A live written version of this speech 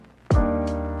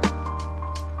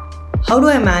How do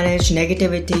I manage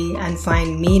negativity and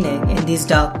find meaning in these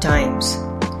dark times?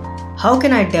 How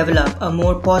can I develop a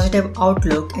more positive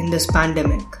outlook in this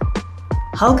pandemic?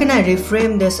 How can I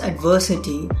reframe this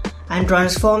adversity and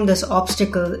transform this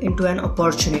obstacle into an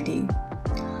opportunity?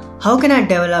 How can I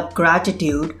develop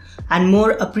gratitude and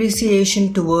more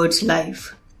appreciation towards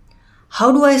life?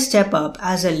 How do I step up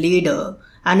as a leader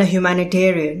and a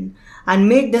humanitarian and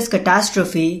make this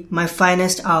catastrophe my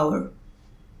finest hour?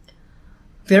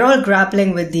 We're all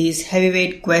grappling with these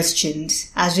heavyweight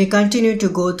questions as we continue to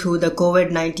go through the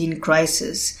COVID-19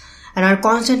 crisis and are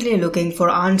constantly looking for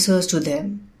answers to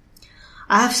them.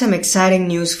 I have some exciting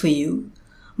news for you.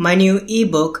 My new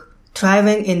ebook,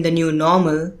 Thriving in the New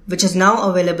Normal, which is now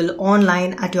available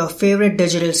online at your favorite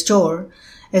digital store,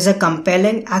 is a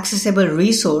compelling, accessible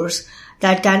resource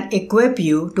that can equip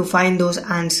you to find those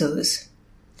answers.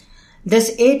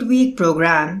 This 8-week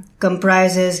program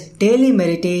comprises daily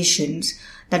meditations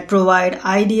that provide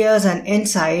ideas and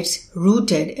insights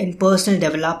rooted in personal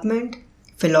development,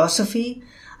 philosophy,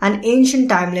 and ancient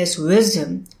timeless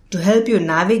wisdom to help you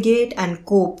navigate and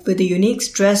cope with the unique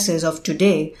stresses of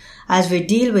today as we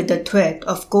deal with the threat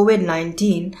of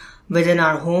COVID-19 within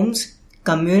our homes,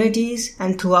 communities,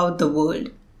 and throughout the world.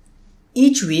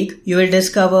 Each week, you will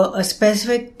discover a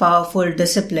specific powerful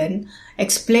discipline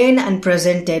explained and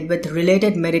presented with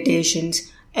related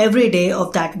meditations every day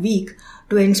of that week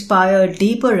to inspire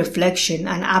deeper reflection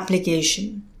and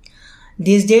application.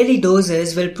 These daily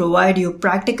doses will provide you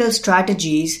practical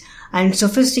strategies and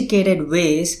sophisticated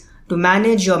ways to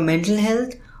manage your mental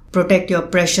health, protect your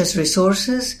precious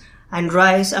resources, and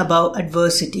rise above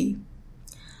adversity.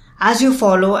 As you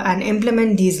follow and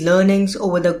implement these learnings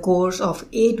over the course of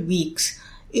 8 weeks,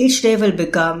 each day will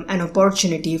become an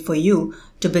opportunity for you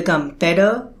to become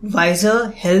better, wiser,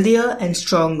 healthier, and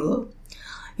stronger.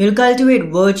 You'll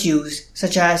cultivate virtues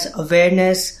such as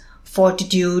awareness,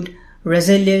 fortitude,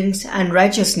 resilience, and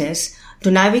righteousness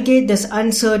to navigate this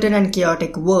uncertain and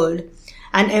chaotic world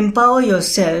and empower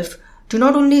yourself to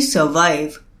not only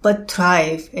survive but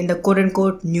thrive in the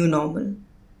quote-unquote new normal.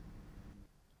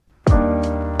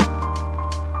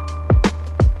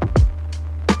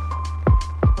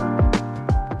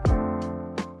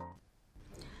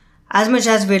 As much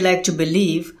as we like to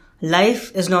believe,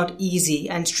 life is not easy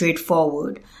and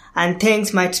straightforward, and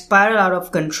things might spiral out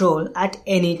of control at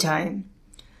any time.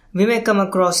 We may come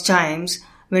across times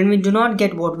when we do not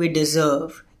get what we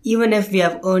deserve, even if we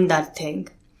have earned that thing.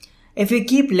 If we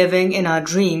keep living in our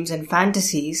dreams and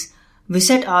fantasies, we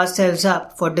set ourselves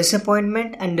up for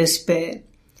disappointment and despair.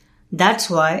 That's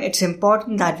why it's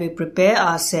important that we prepare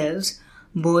ourselves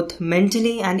both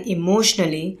mentally and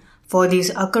emotionally for these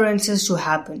occurrences to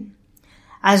happen.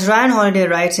 As Ryan Holiday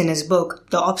writes in his book,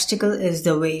 The Obstacle is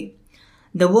the Way,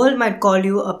 the world might call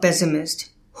you a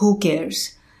pessimist. Who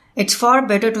cares? It's far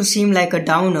better to seem like a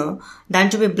downer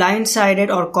than to be blindsided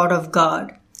or caught off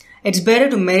guard. It's better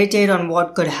to meditate on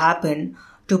what could happen,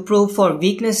 to probe for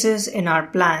weaknesses in our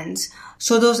plans,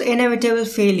 so those inevitable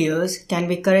failures can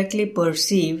be correctly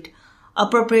perceived,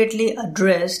 appropriately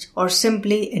addressed, or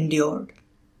simply endured.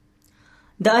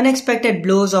 The unexpected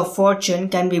blows of fortune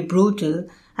can be brutal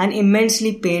and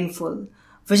immensely painful,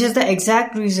 which is the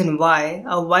exact reason why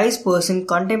a wise person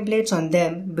contemplates on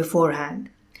them beforehand.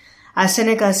 As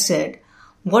Seneca said,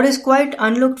 what is quite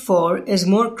unlooked for is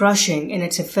more crushing in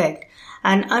its effect,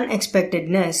 and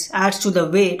unexpectedness adds to the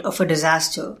weight of a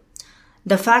disaster.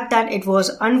 The fact that it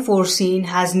was unforeseen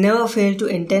has never failed to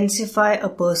intensify a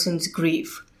person's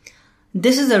grief.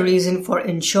 This is the reason for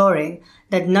ensuring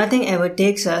that nothing ever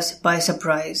takes us by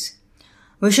surprise.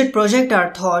 We should project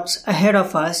our thoughts ahead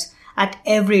of us at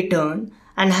every turn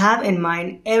and have in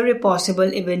mind every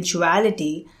possible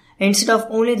eventuality instead of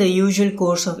only the usual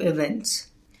course of events.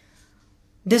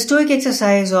 The Stoic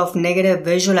exercise of negative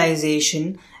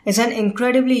visualization is an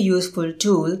incredibly useful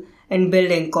tool in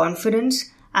building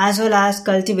confidence as well as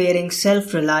cultivating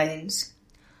self-reliance.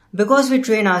 Because we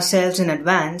train ourselves in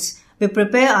advance, we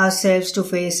prepare ourselves to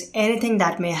face anything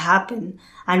that may happen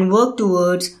and work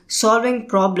towards solving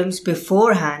problems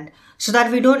beforehand so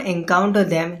that we don't encounter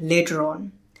them later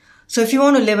on. So if you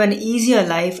want to live an easier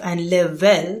life and live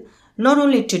well, not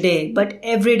only today but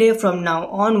every day from now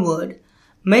onward,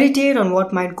 meditate on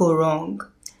what might go wrong.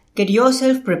 Get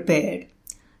yourself prepared.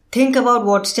 Think about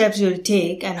what steps you'll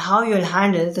take and how you'll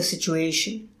handle the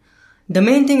situation. The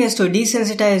main thing is to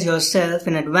desensitize yourself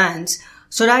in advance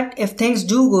so that if things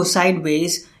do go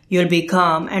sideways, you'll be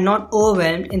calm and not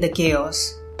overwhelmed in the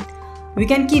chaos. We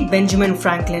can keep Benjamin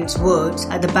Franklin's words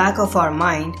at the back of our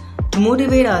mind to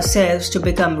motivate ourselves to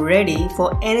become ready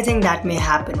for anything that may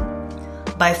happen.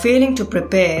 By failing to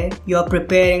prepare, you're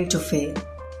preparing to fail.